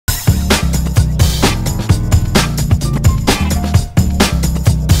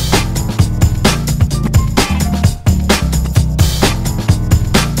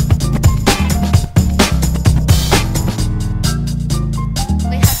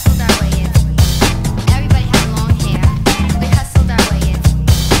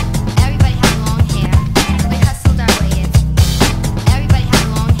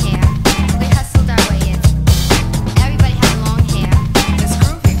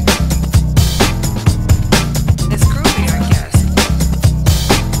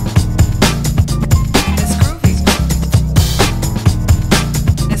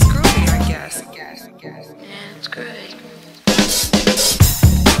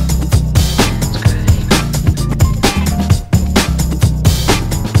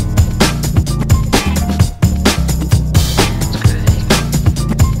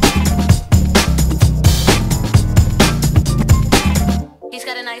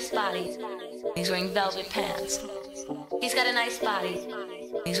nice body. He's wearing velvet pants. He's got a nice body.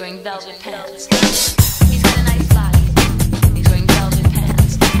 He's wearing velvet pants. He's got a nice body. He's wearing velvet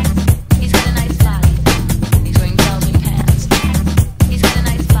pants. He's got a nice body. He's wearing velvet pants. He's got a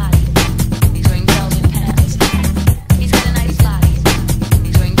nice body. He's wearing velvet pants. He's got a nice body.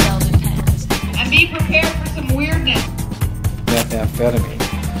 He's wearing velvet pants. And be prepared for some weirdness. Methamphetamine.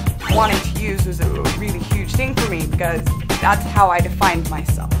 Wanting to use was a really huge thing for me because that's how I defined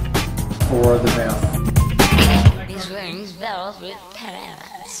myself. For the meth. He's wearing velvet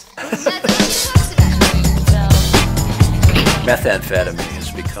pants. Methamphetamine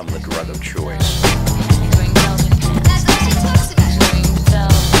has become the drug of choice.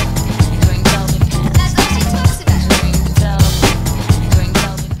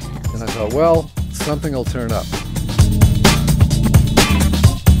 And I thought, well, something will turn up.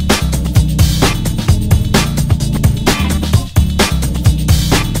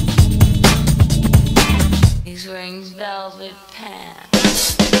 He's wearing velvet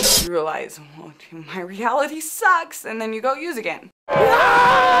pants. You realize, well, my reality sucks, and then you go use again.